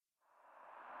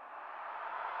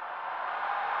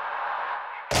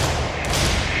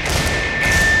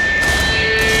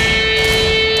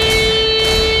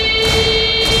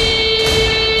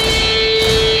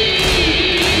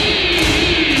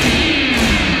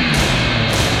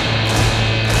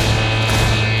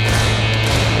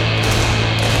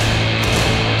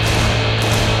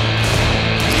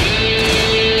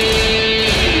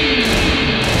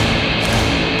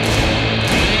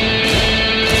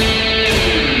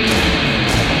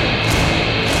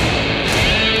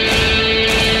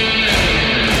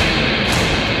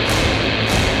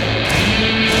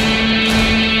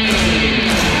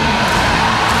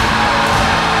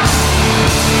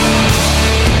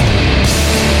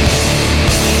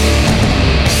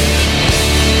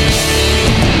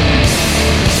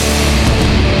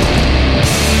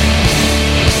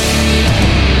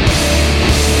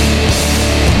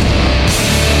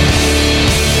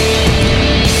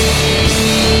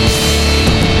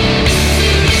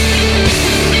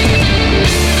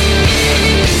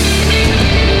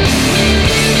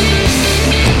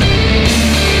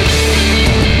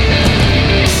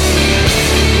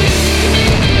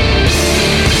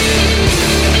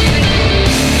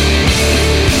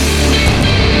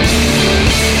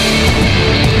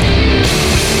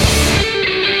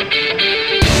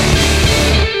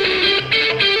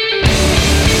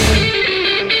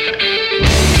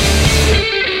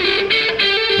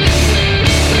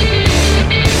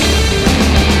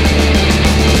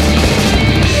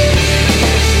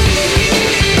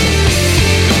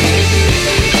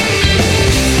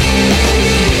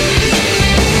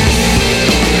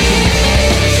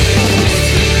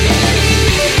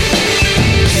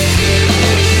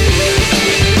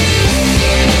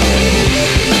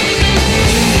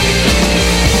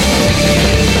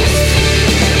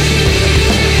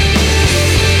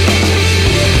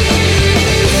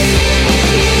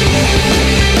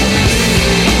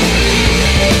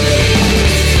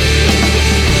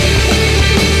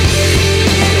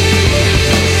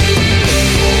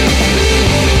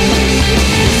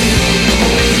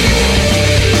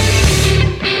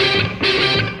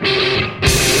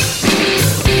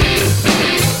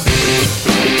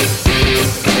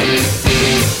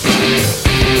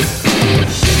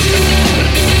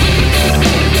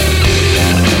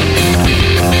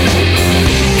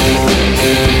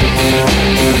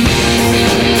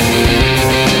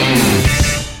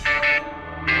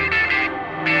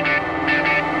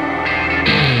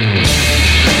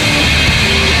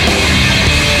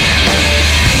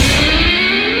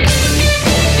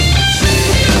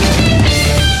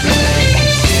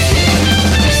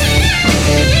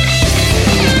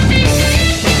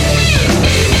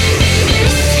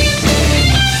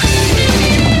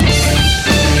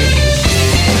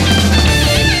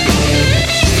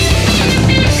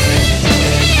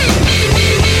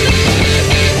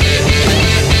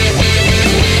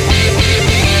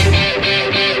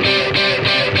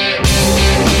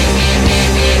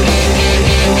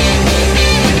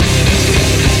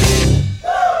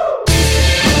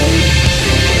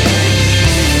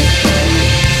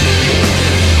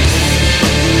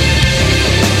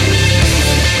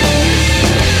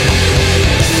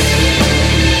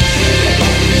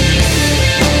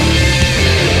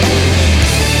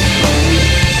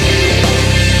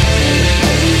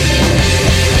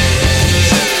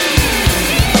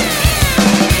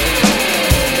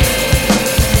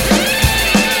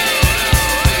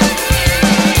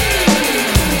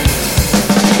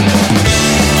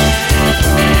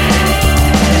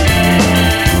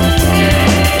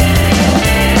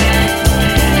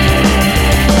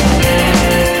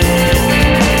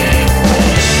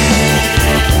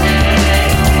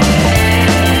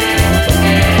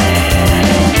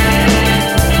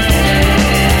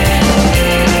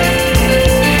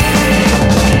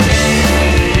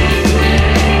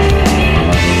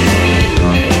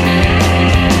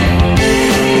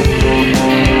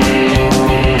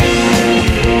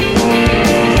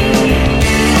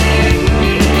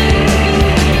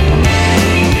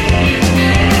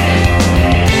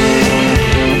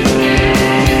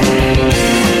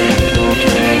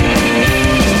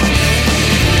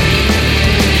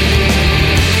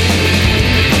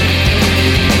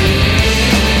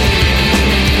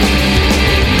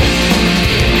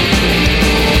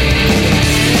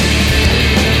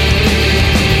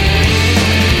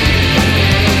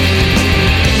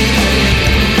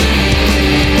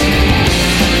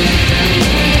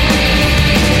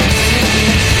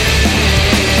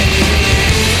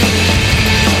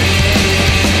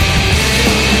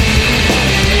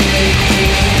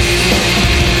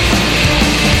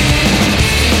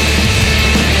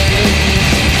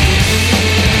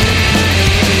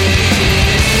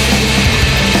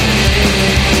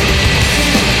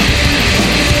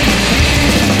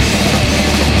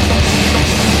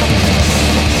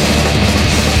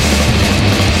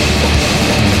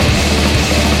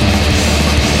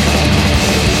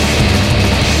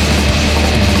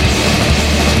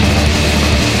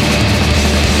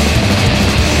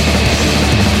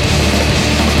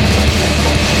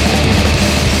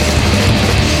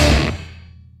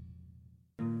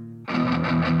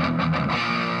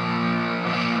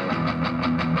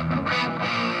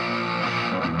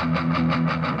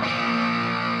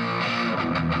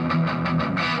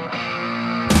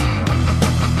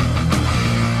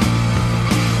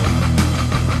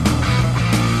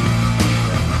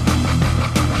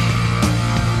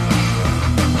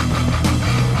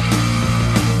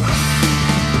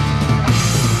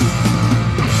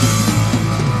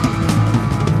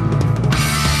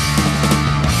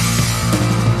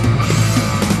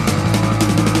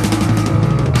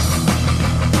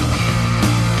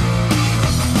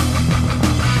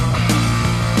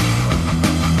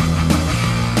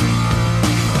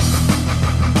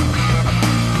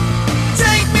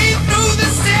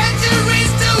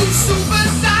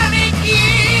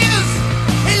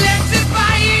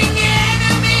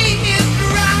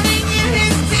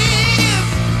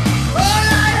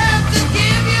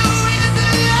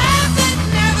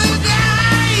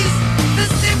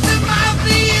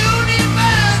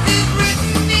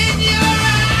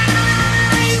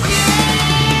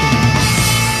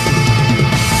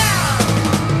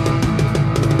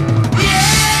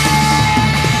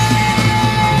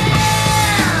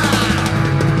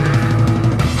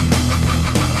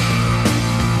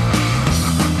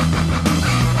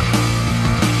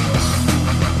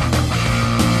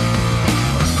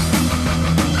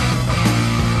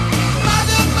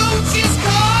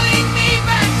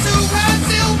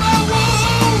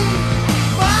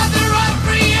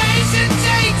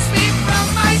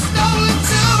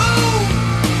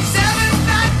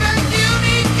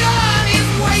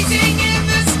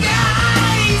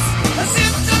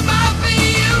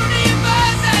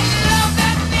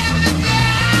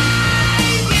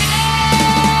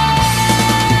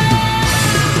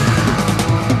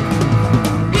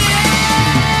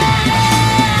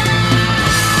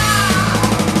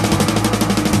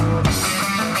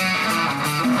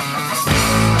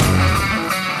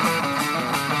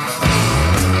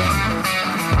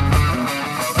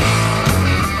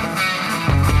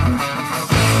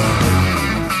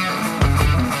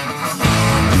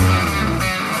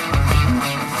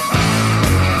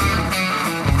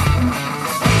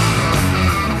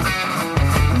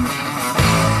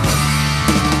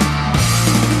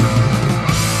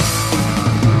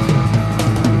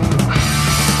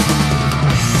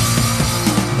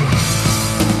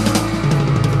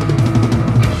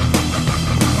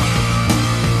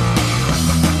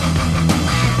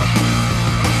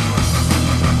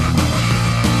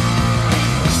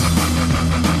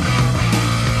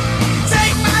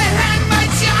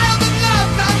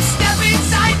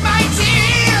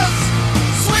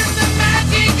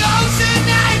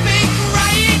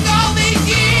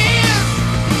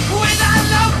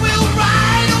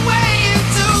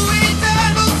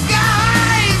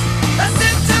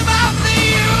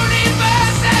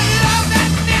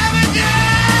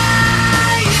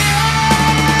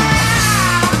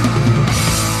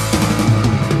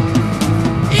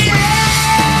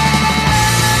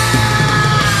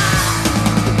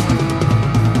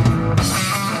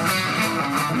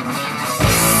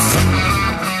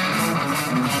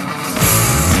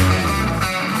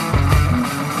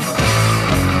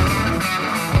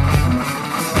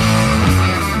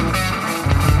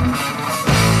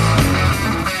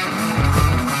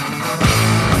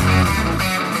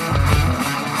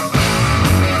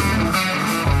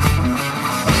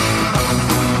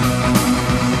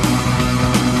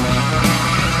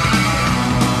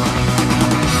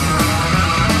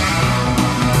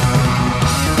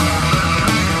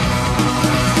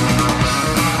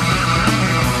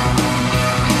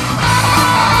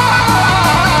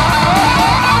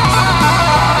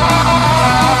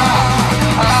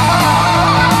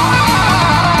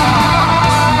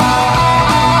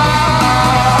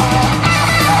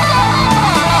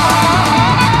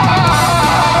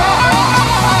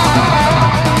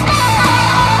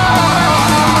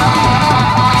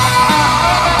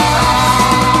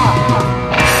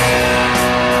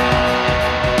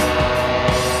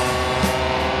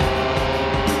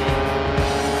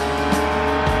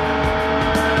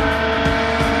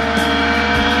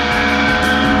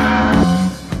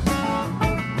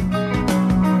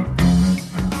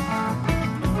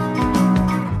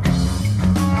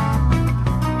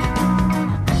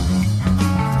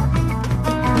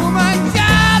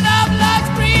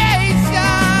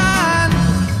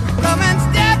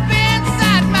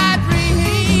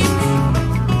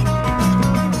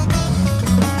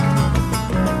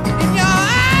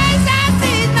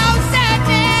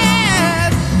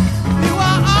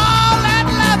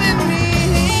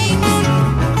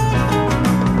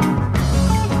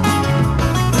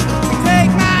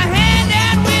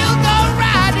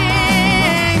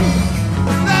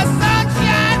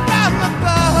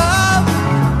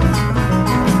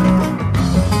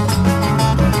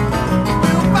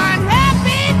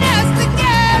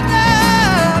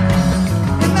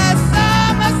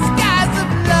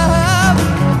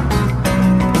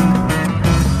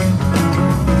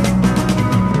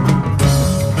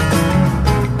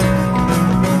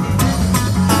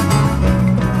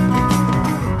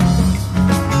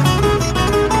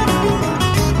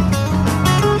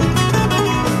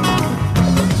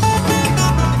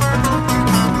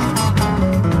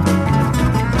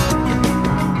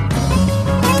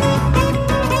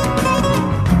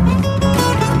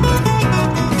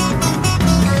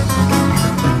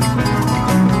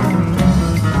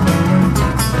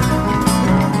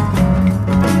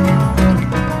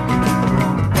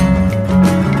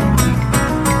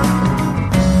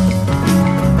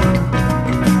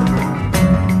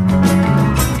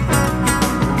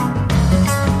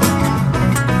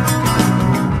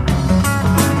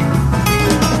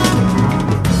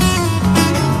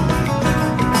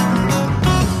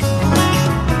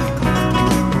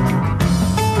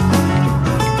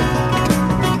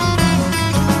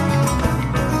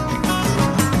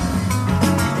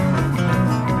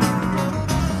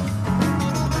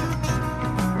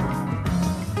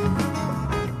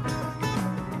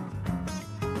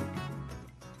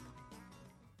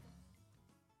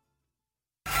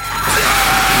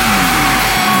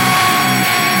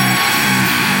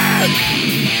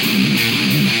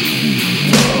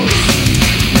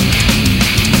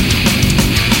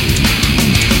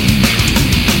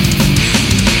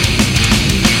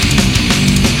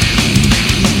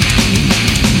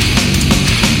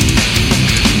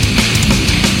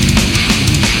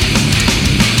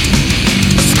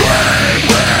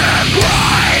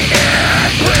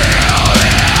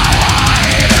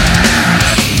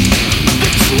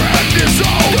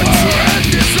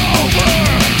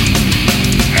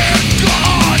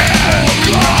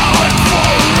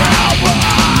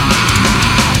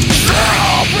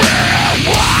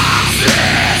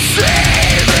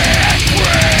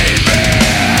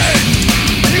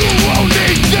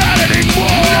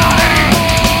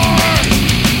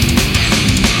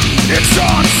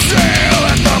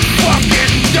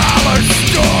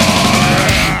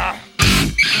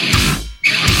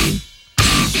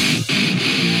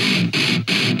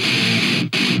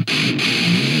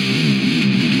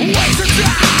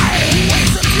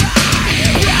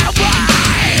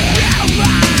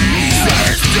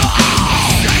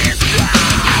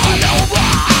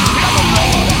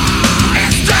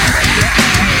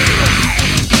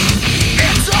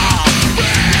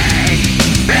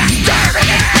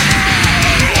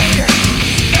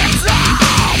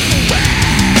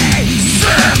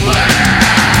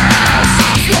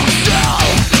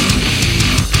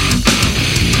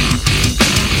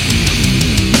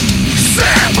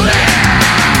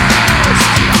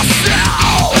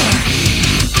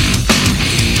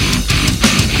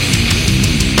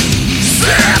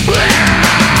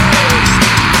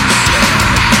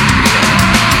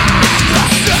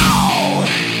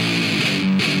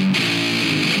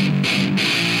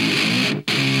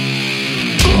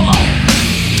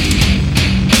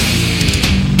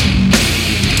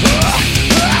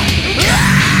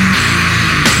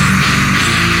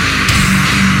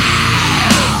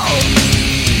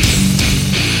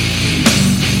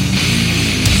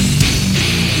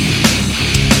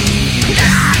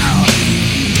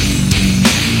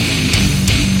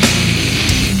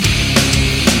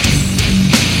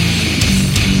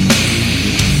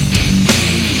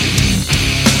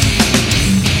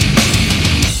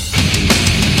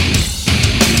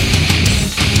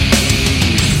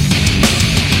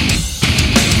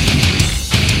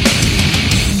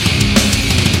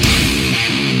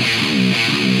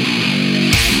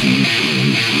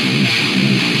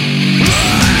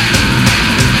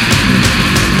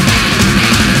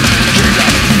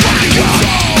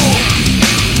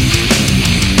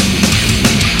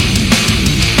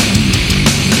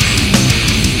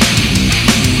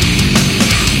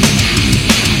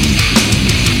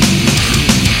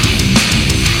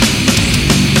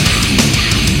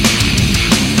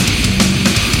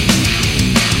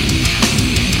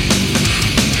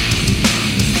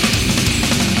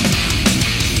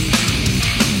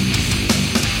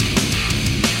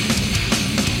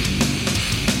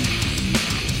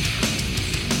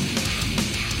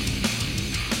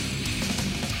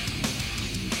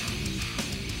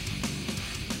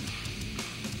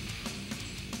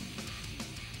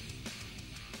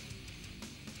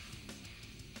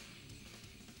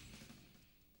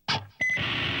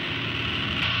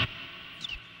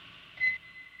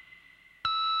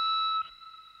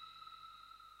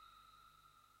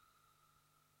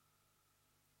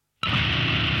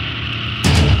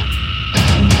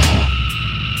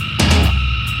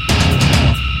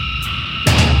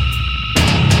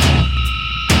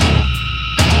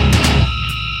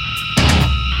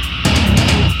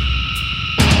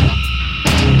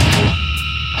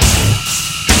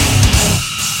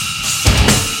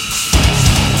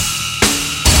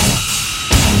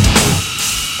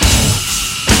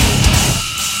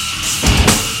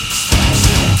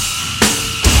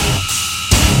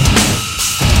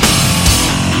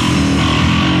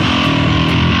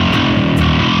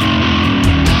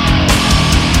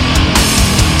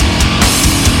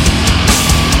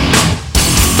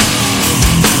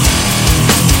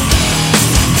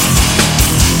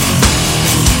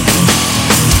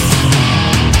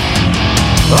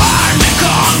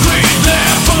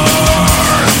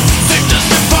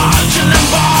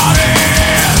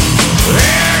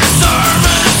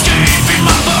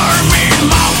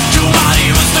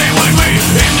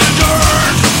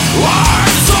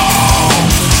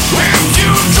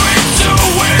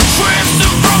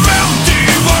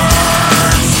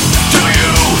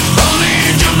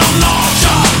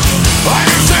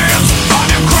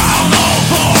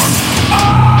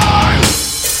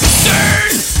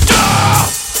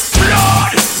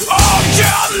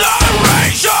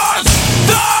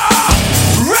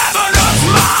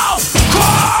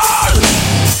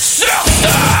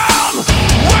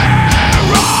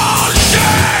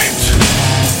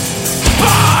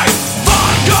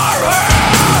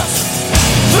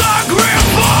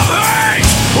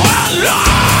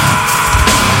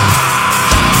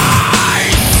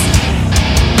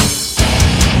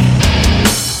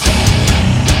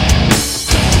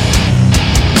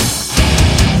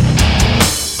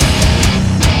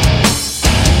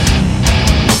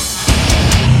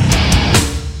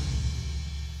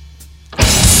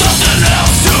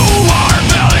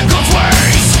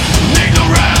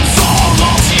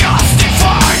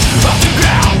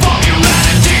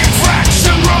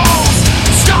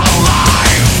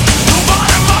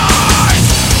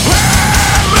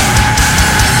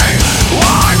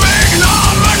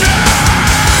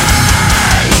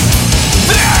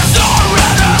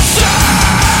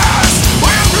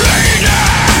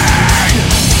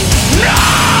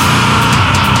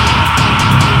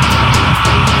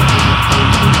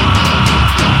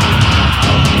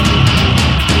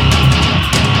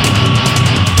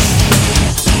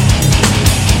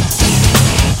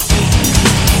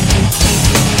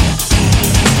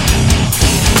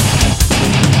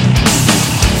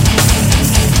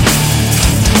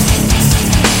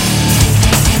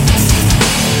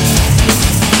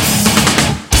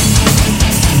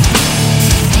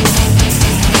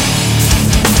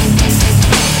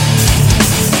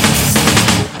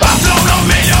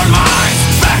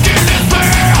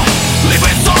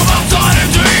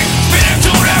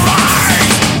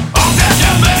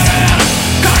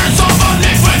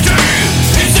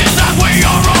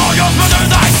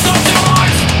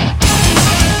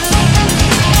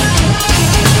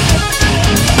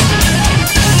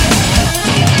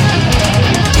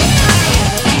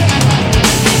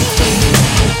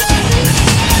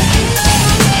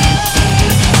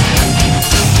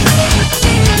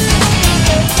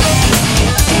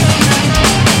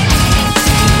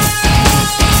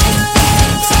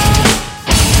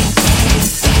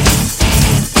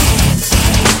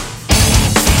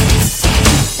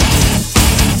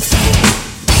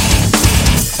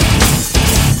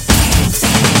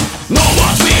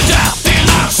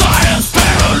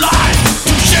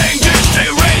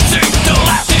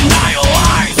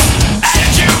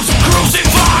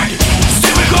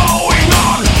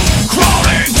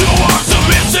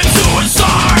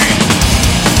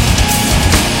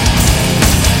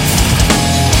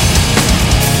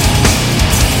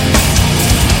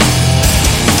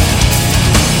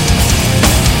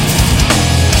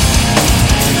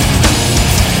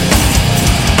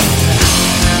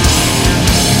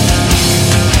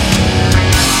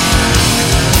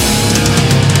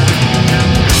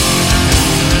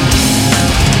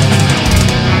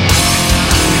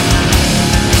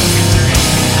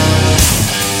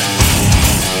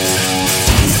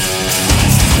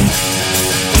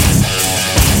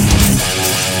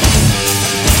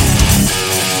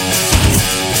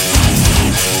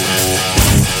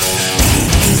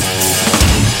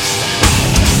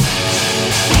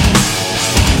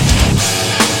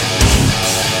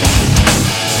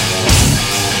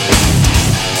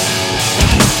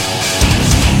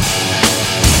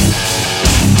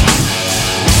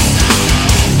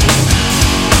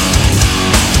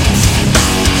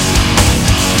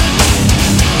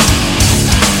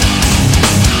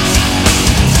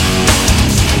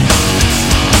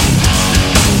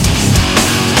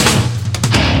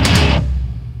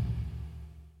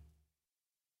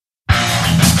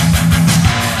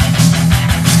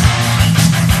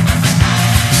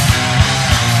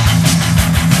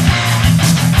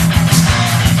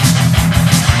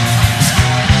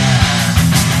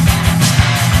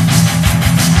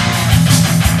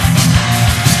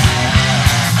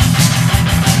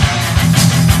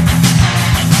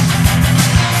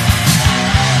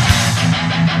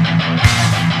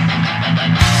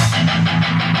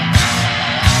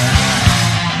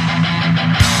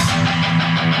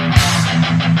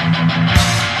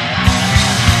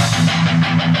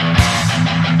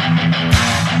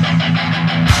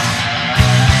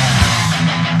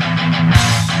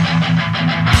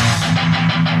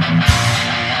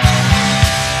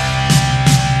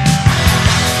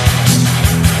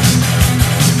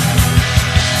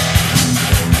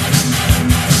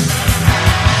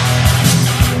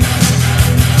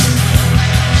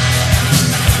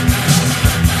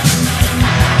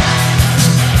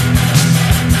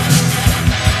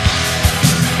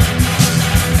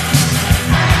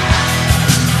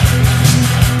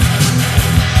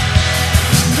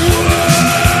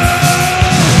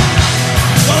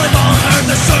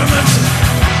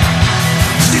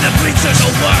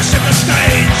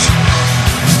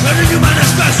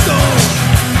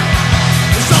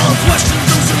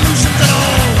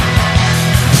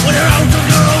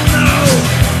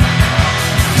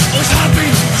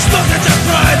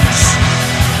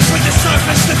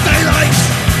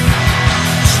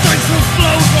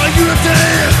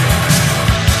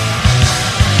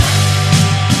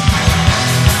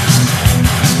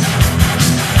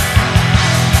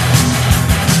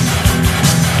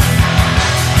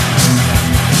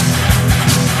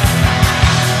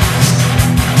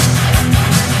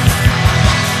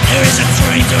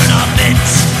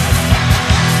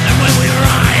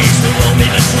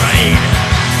made.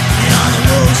 They are the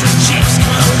wolves in sheep's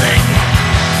clothing.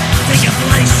 Take your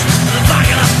place in the back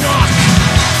of the flock.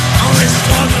 All this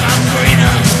talk about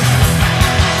freedom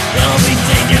will be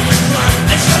tainted with blood.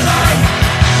 It's for them.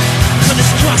 For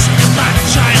this cross on your back,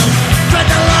 child. Tread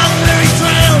the long weary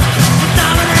trail. Put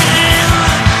down in the hail.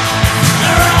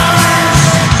 Arise.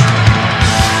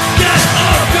 Get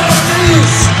off your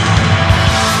knees.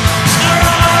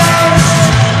 Arise.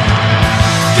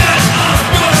 Get off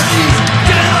your knees.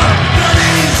 Get off your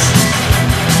knees.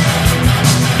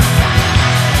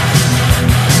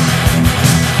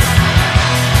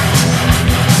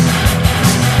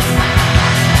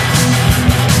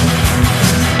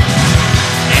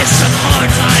 It's some hard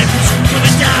times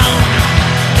coming down.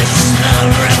 This is the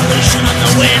revolution on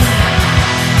the wind.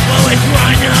 While we're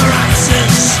grinding our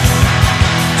axes,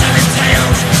 telling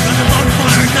tales from the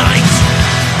bonfire night,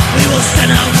 we will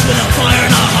stand out with a fire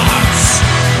in our hearts.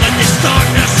 When this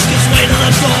darkness gives way to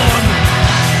the dawn,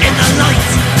 in the light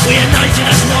we are united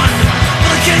as one.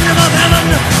 For the kingdom of heaven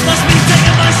must be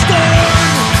taken by storm.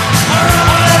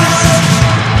 Arise!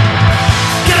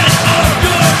 Get off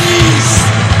your knees!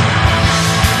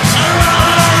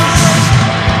 Arise!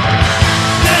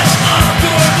 Get off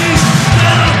your knees!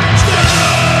 Stand up! Stand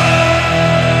up!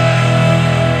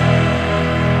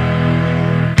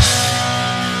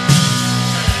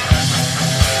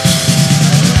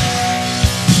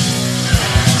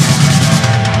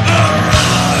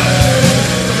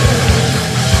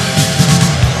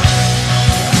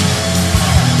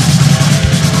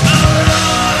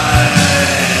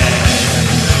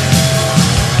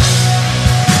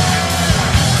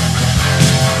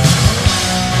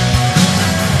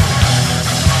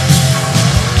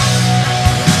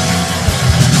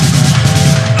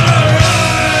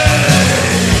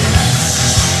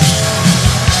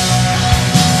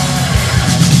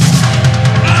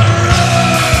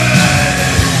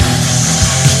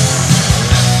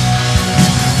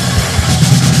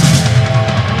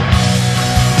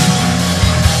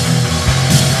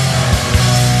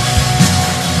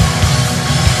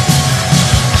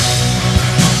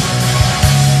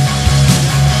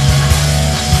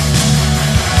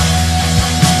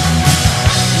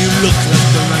 Look like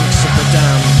the ranks of the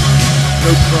damned,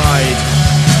 no pride,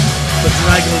 but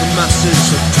draggled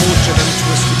masses of tortured and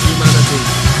twisted humanity.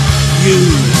 You,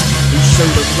 who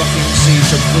sowed a rocking siege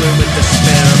of gloom and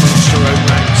despair amongst your own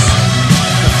ranks.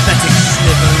 Pathetic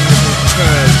snivelling little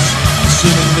turds,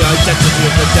 assuming the identity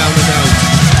of the down and out.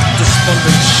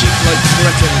 Despondent sheep-like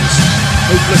cretins,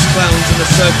 hopeless clowns in a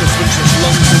circus which has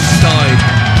long since died.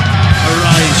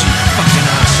 Arise, you fucking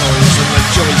assholes, and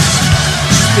rejoice.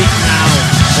 Speak now,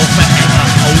 or forever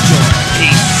hold your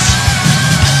peace.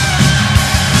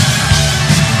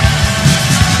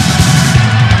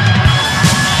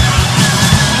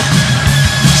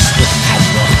 Stick at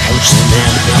your house and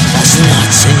then build us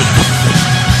Nazi.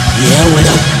 Yeah,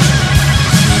 widow.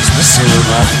 Use the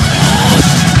silver.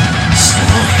 So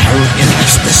arrogant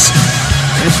as this.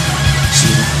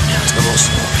 See, that's the most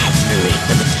vocabulary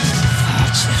limit.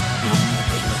 That's it.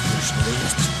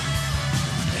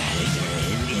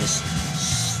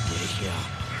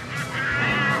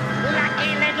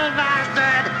 Lucky little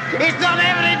bastard! It's not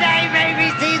every day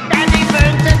baby sees Danny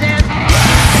burn to death!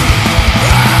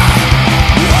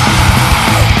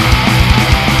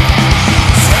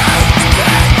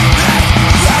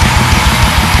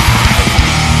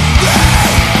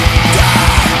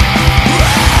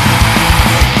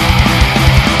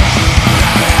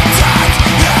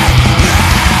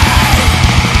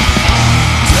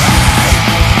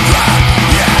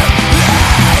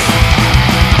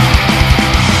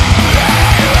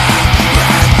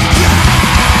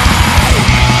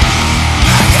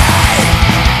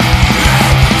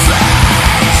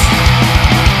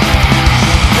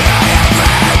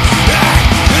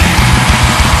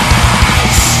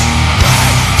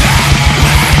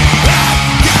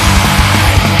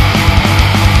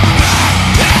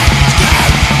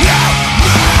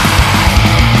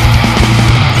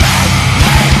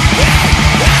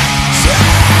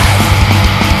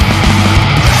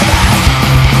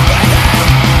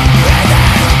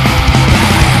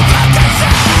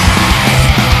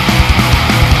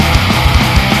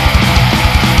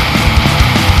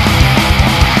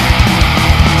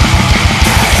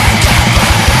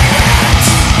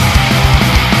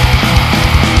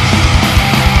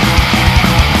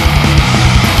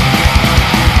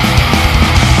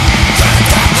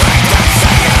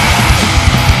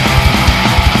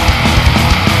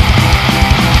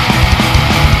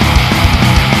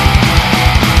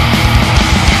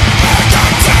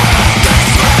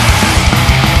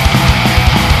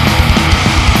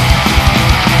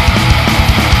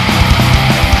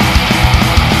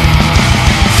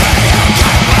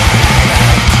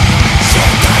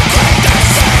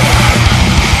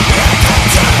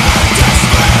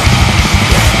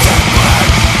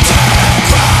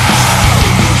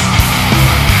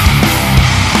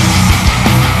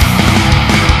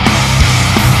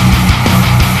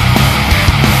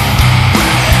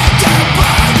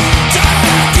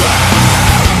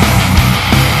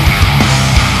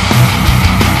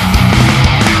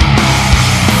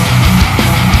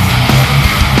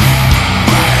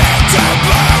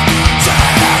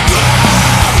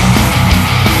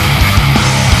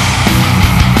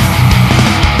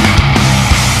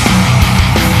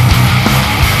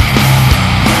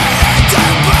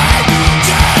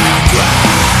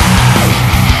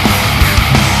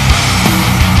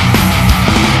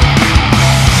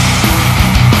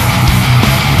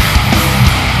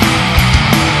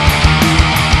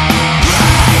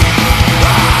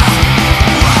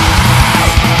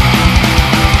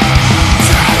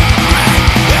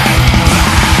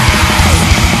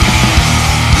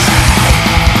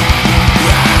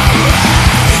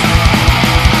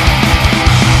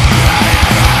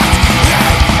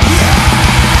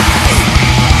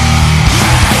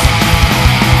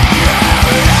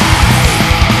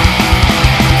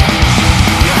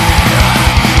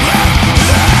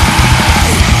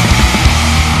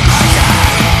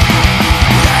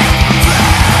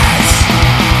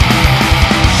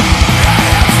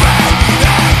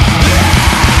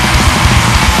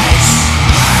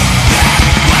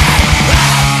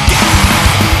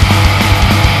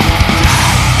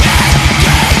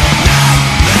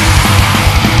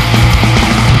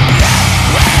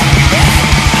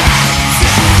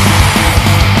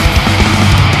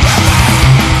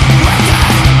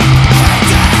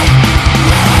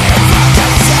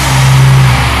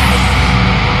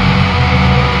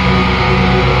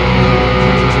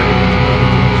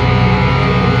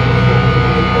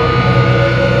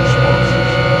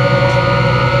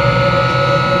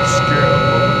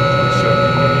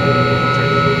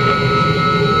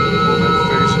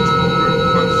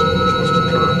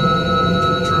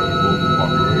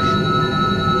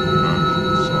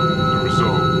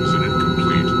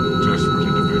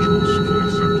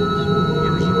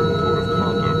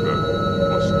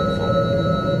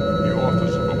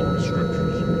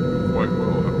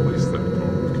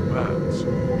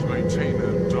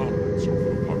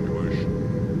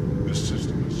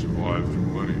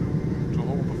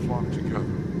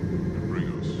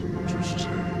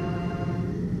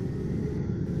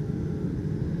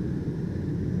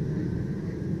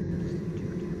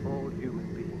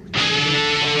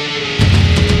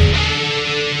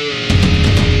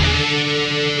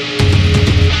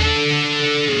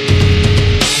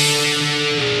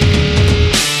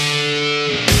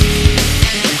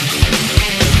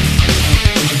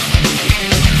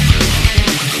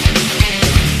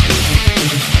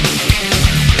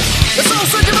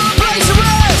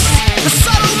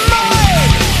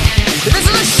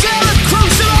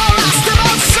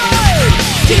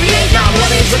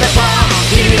 to the bar,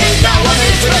 deviate not one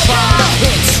inch to the bar. The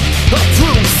hits, the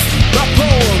proof, the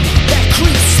poem that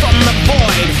creeps from the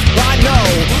void. I know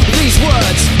these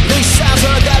words, these sounds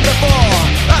heard that before.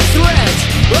 A thread,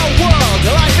 a world,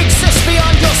 life exists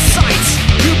beyond your sight.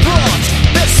 You brought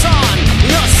this on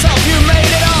yourself, you made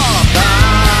it all.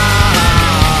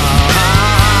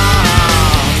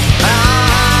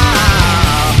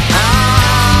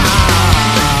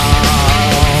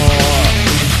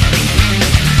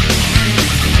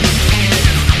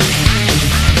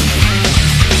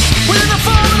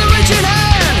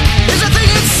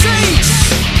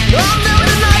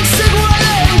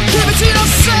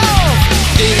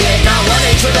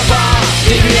 To the bar,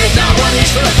 deviate not one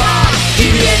inch to the bar,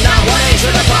 deviate not one inch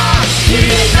to the bar,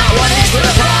 deviate not one inch to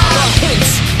the bar. The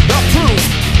hints, the proof,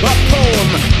 the poem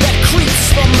that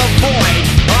creeps from the void.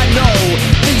 I know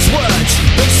these words,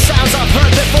 these sounds I've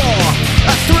heard before.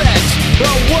 A thread,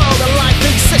 a world of life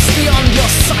exists beyond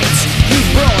your sight. You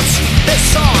brought this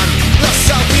on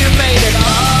yourself, you made it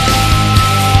all.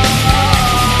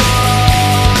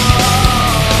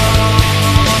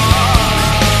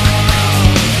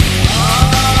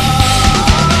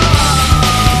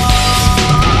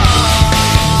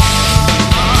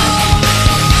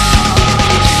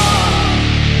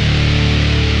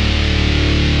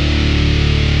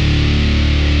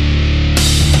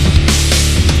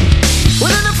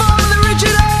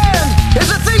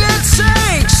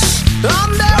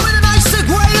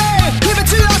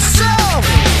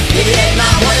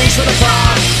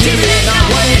 Deviate not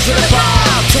one inch to the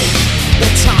bar. Take the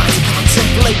time to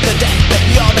contemplate the death of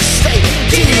your mistake.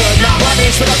 Deviate not one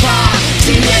inch to the bar.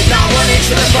 Deviate not one inch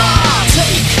to the bar.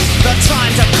 Take the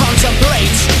time to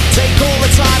contemplate. Take all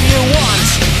the time you want.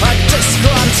 A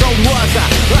disgruntled worker,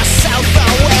 a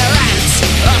self-aware ant.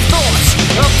 A thought,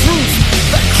 a proof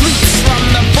that creeps from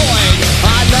the void.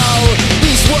 I know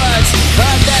these words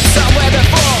heard them somewhere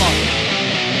before.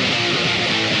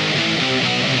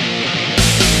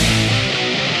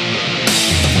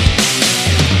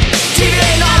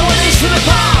 Deviate not one inch to the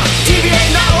bar.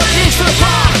 Deviate not one inch to the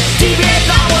bar. Deviate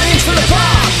not one inch to the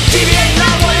bar. Deviate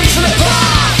not one inch to the bar.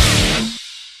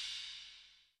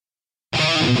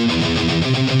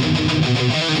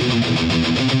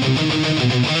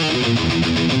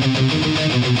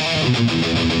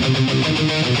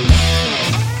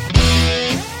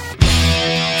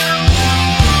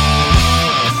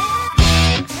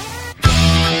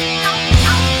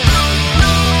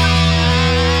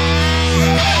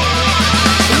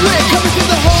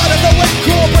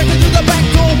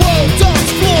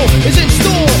 Is in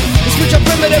store. This future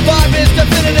primitive vibe is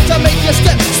definitive to make you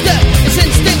step. It's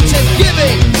instinctive,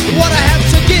 giving what I have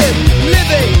to give,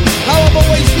 living how I've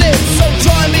always lived. So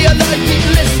try me alive, keep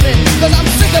listening, cause I'm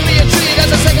sick of being treated as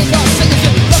a second-class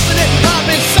citizen. Loving it, I've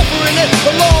been suffering it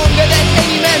for longer than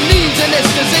any man needs in this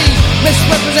disease.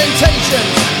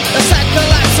 Misrepresentations, the sad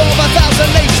collapse of 1,000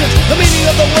 nations. The meaning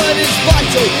of the word is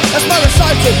vital. That's my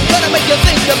recital. Gonna make you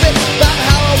think a bit about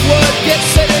how a word gets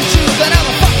said and choose, and how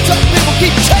the fucked up people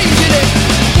keep changing it.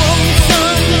 Won't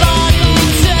somebody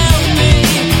tell me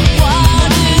what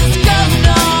is going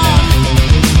on?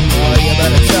 Oh, you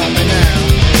better tell me now.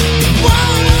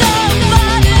 Won't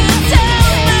somebody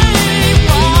tell me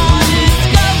what is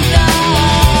going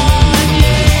on?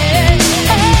 Yeah.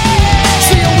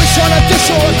 See a wish on a dish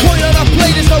or a coin on a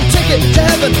plate is no ticket to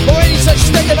heaven or any such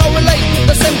state, and I'll relate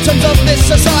the symptoms of this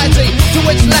society to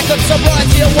its lack of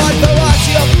sobriety, a wide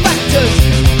variety of factors.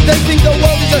 They think the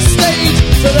world is a stage,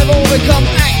 so they've all become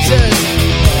actors.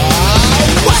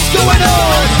 What's going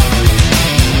on?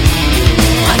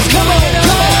 Come on,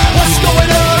 what's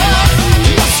going on?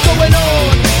 What's going on?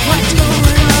 What's going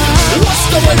on? What's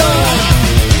going on?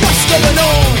 What's going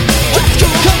on?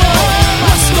 Come on,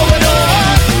 what's going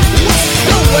on? What's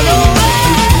going on?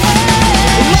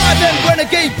 Live and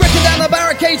renegade, breaking down the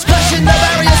barricades, crashing the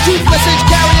barriers, truth message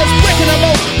carriers, breaking them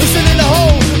all, listen in the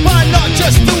hole, by not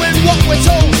just doing what we're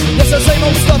told. Yes, the same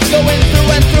old stuff going through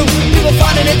and through. People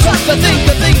finding it tough to think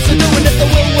the things to do, and if the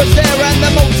will was there and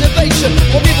the motivation,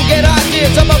 well, people get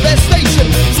ideas above their station.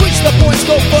 Switch the points,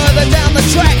 go further down the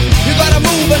track. You gotta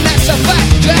move, and that's a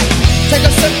fact, Jack. Take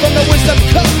a sip from the wisdom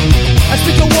cup and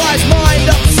speak a wise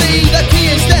mind up. See, the key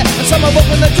is there, and some have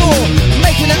opened the door,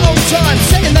 making their own time,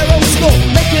 setting their own score,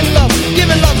 making love,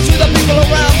 giving love to the people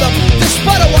around them,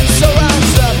 despite of what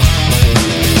surrounds them.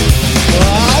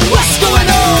 What's going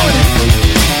on?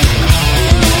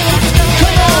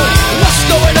 Come on, what's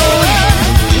going on?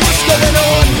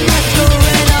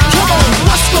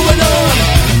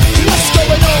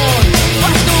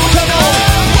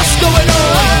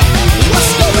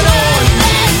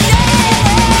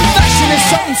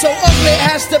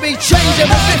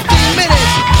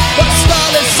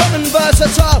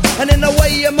 the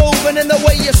way you move and in the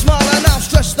way you smile. And now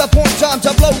stress the point, time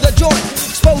to blow the joint.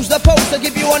 Expose the pose to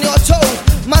keep you on your toes.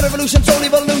 My revolution's all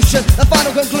evolution, the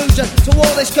final conclusion to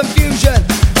all this confusion.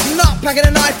 I'm not packing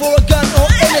a knife or a gun or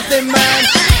anything, man,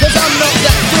 cause I'm not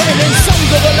that threatening. Some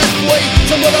go the left way,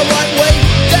 some go the right way.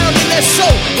 Down in their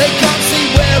soul, they can't see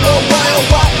where or why or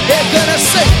what they're gonna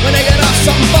say when they get asked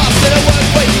some bastard a word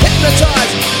way.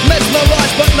 Hypnotized,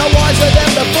 mesmerized, but no wiser than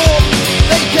before.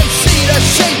 They can see the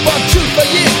shape of truth for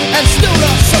years and still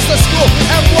not trust the score.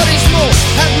 And what is more,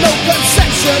 have no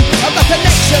conception of the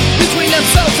connection between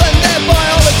themselves and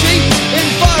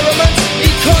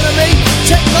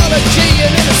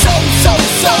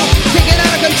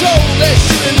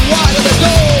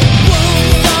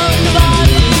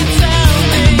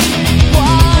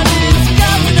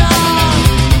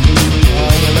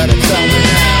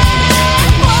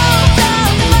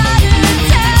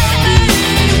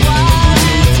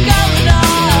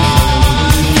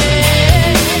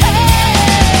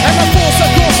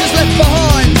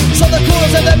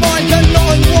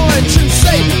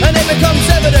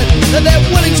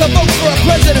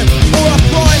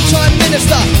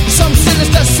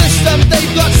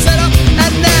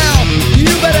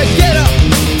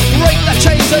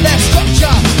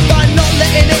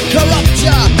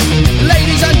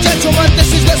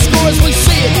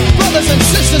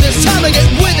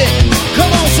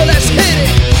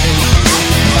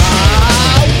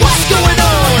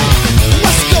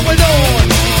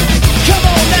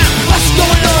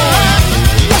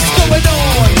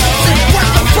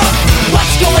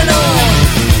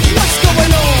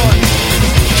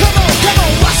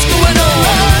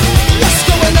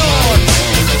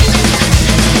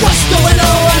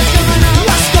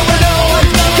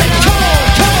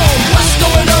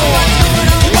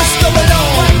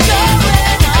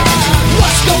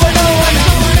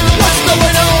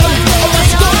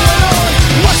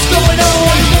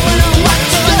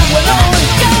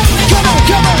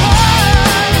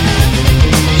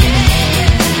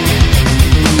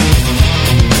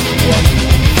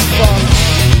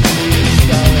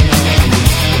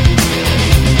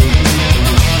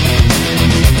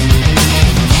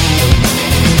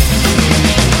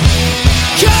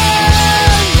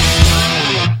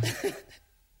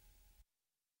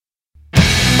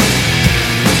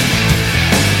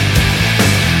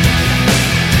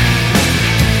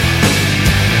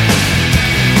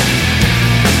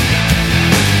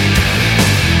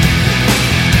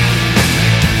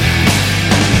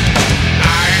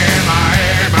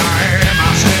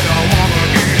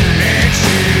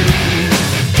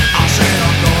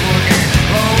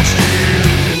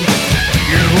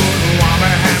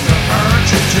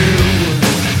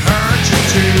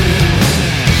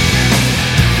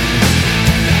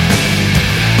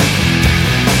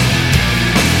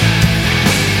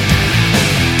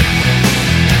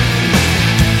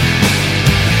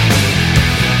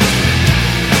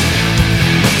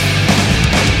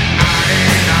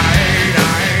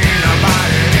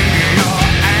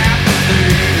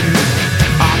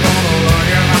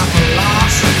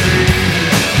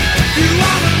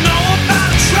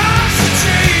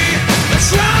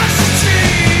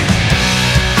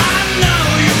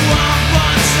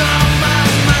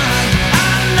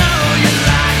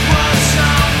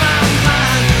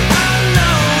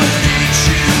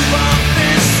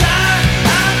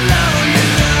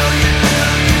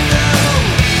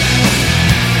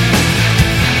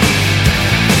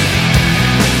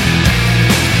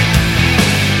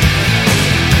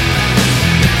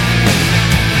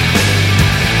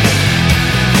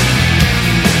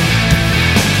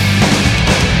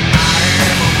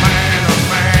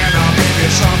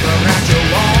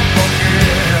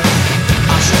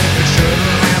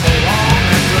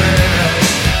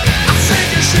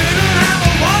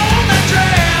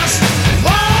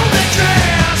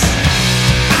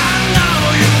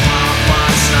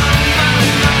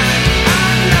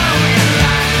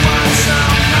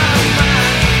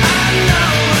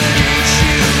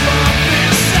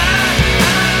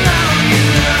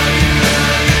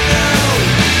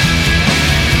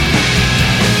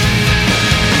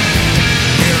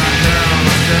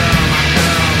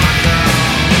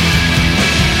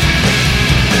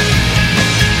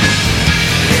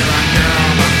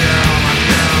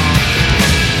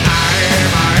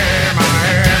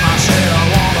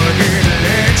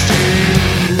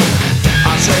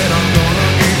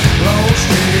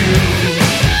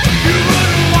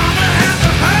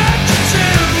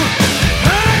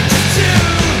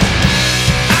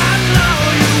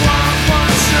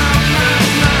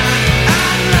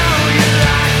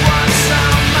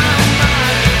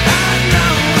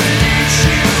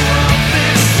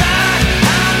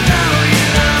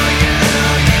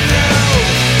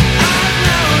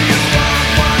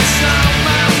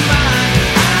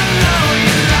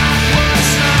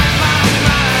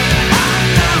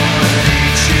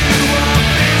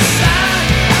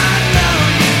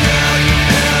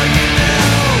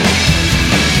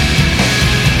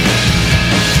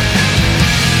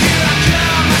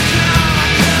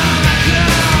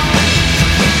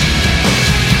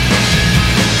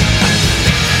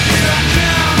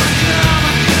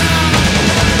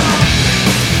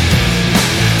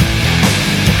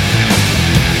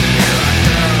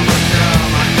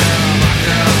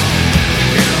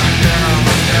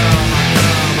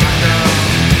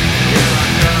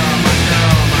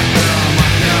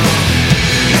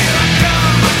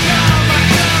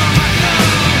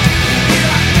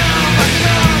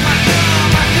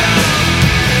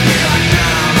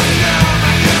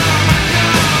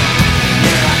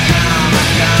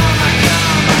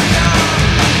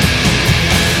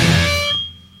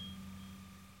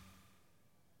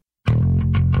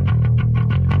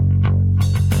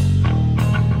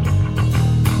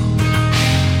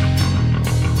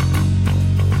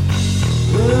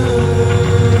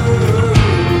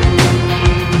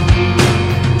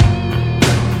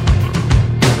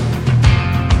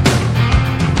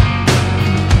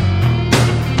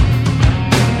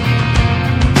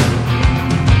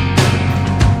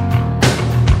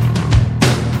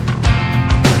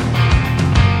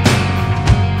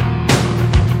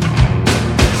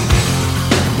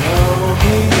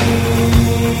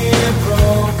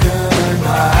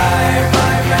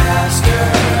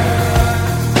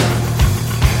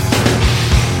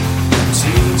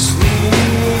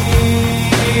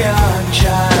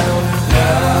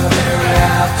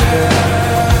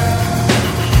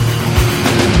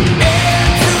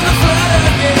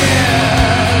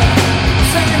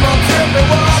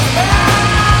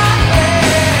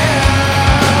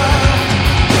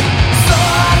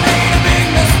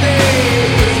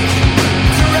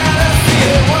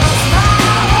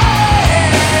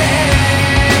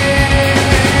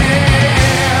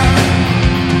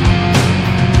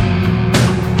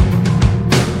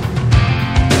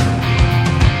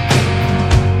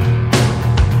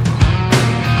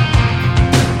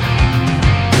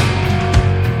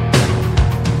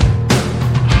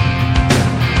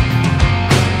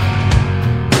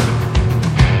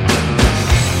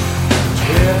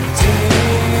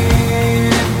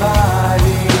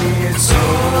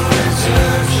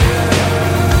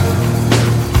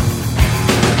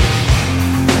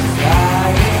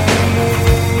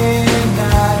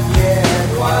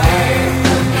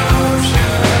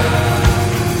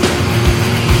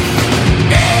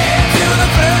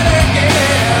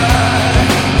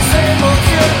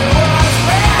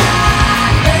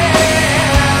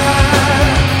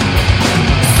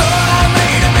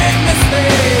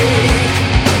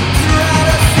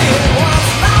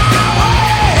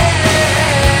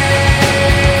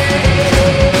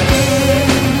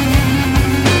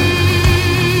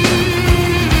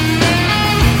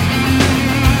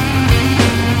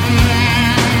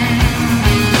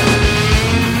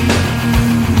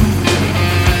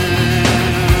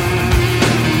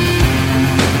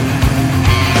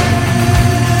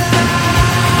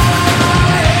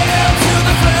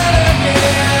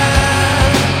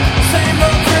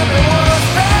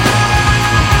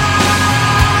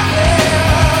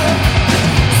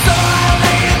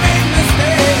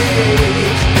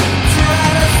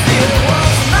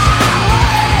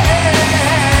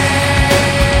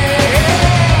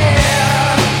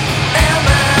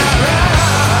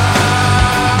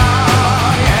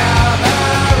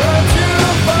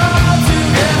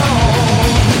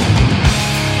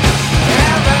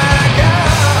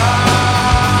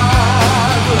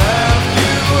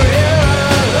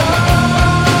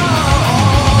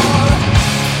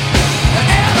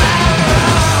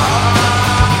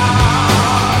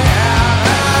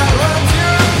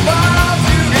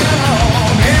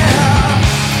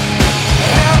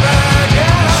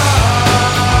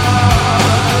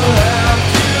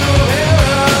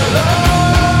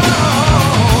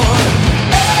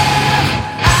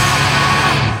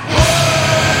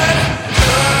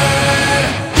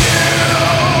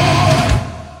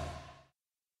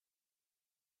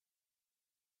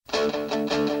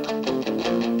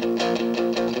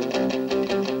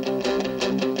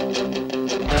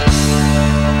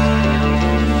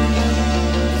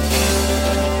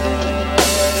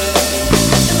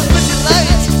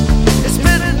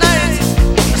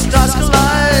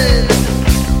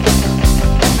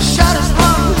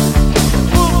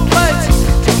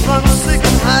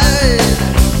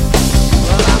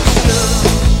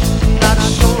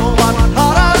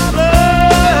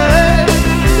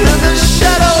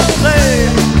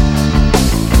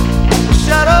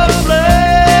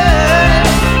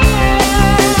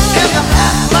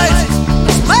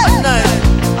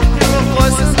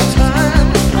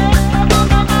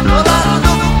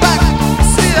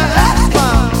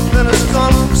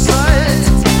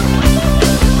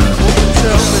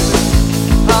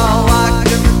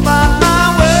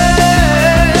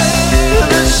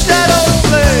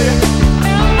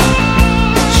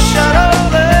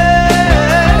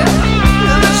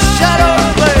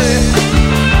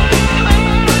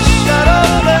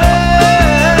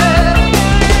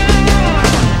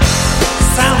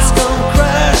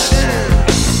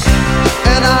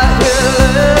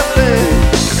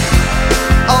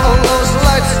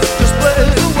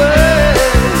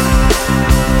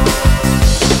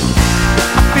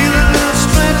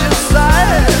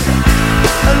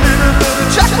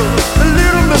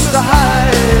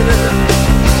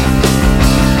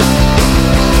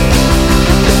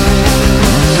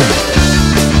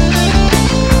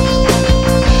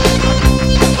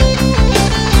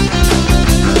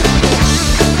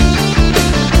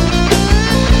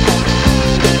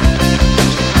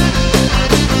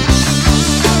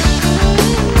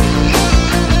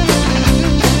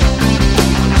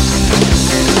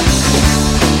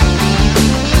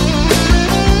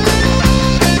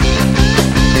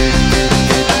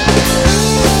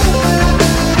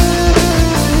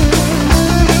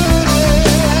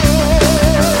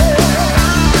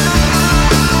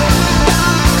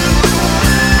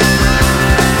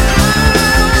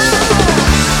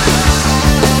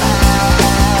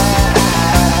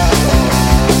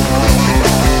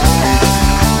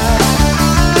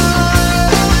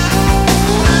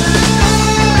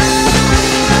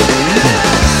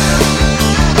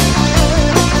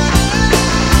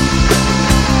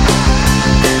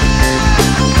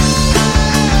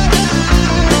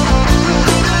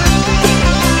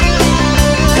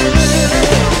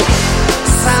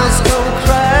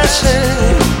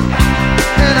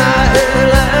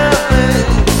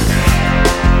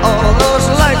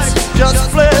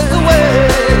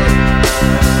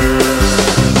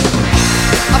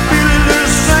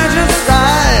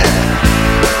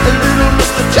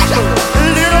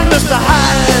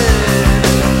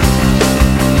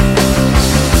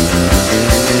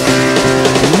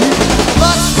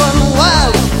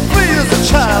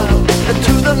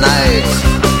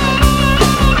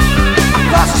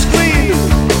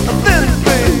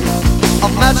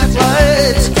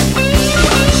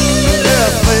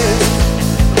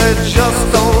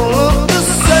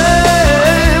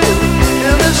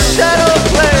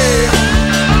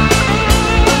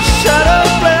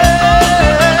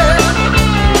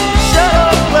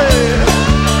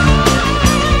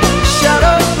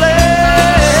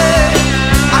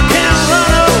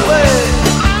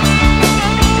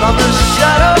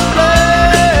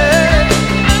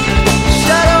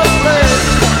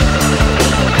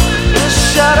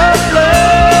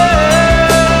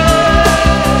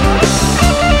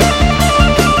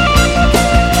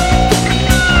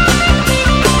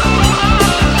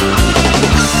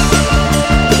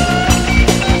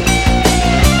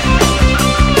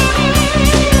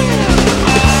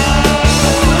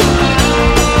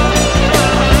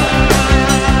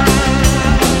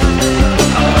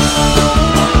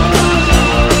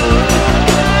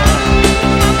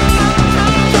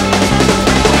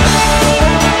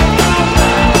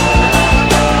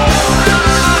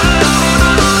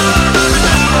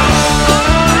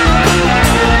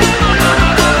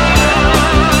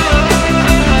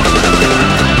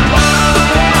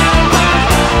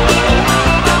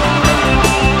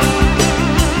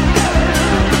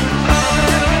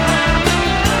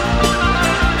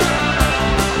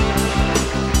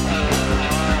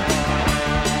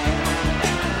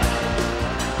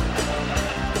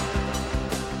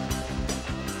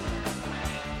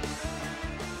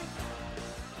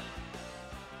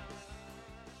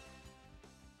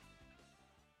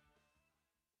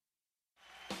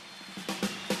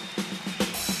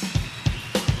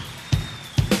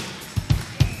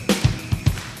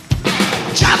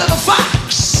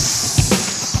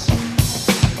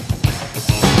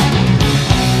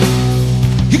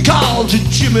called you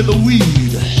Jimmy the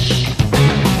Weed.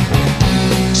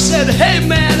 Said, hey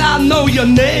man, I know your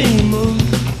name.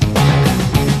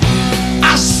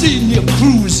 I seen you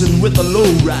cruising with the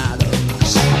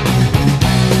lowriders,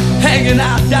 hanging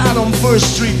out down on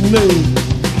First Street in Maine.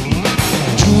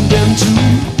 Tuned into,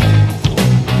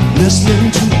 listening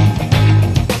to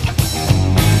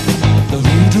the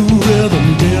voodoo rhythm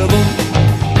devil.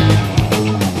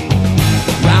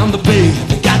 Round the bay,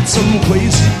 they got some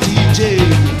crazy DJ,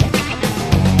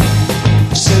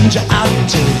 send you out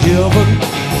to heaven.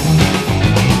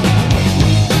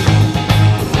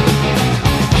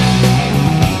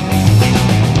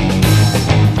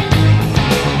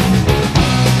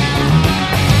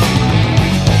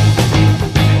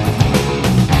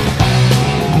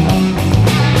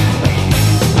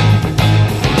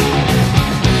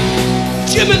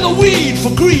 Jimmy the Weed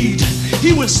for greed,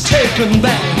 he was taken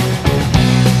back.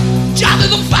 Johnny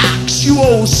the Fox, you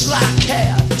old sly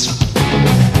cat.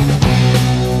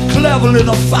 Cleverly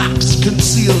the fox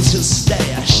conceals his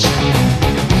stash.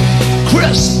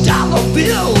 Chris dollar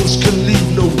bills can leave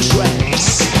no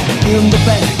tracks in the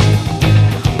back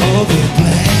of a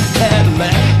black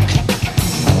Cadillac.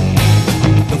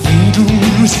 The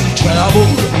voodoo's travel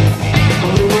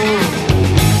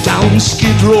down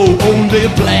Skid Row, only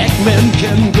black men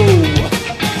can go.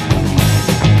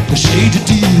 The shady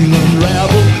deal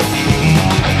unraveled.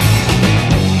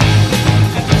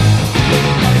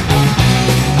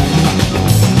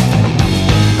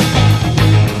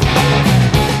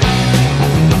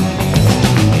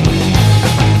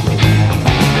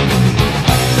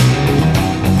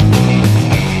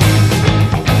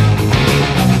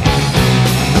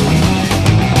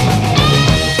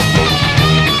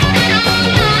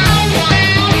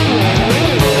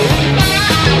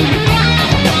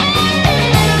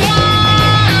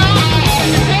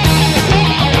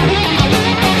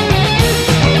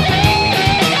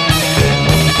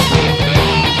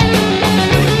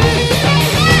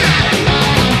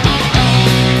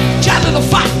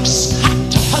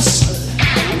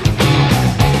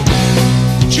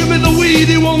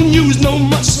 He won't use no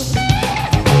muscle.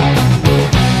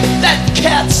 That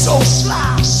cat's so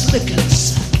sly,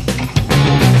 slickers.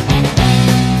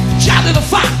 Johnny the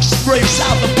Fox breaks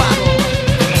out the bottle.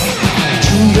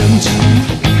 Tuned into,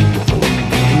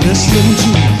 listening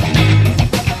to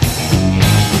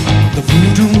the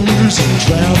voodoo music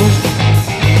travel.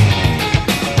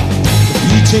 The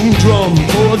beating drum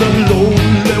for the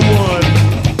lonely one.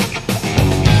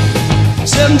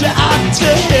 Send you out to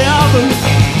heaven,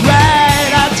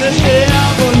 right out to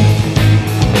heaven.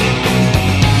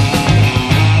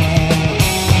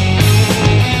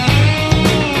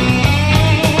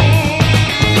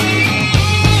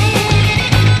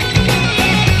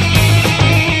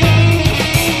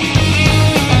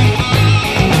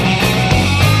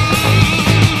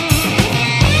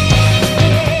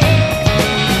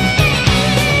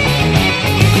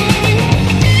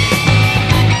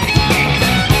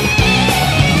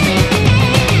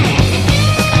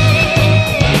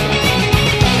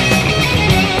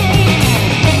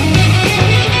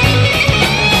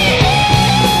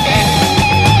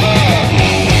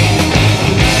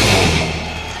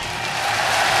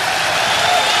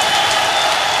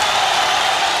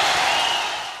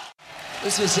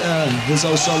 This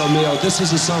is Solo Mio. This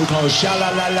is a song called Sha La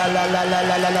La La La La La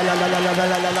La La La La La La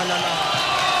La La La La.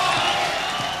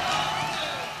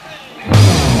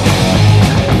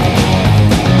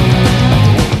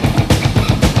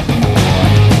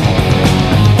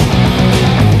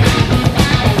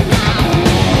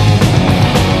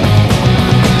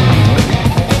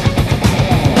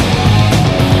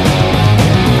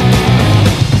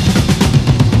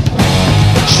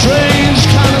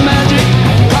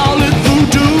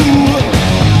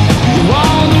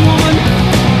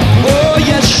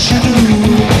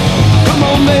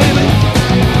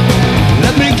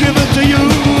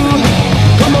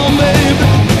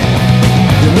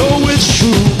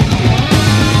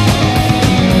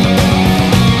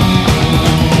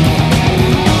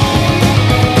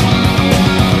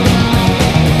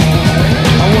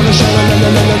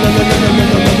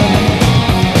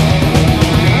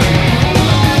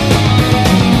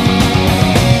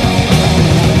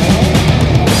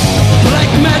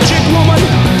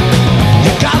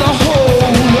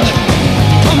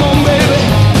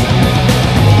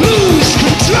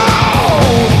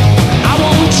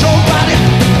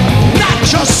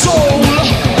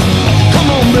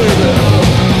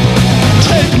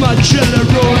 Chill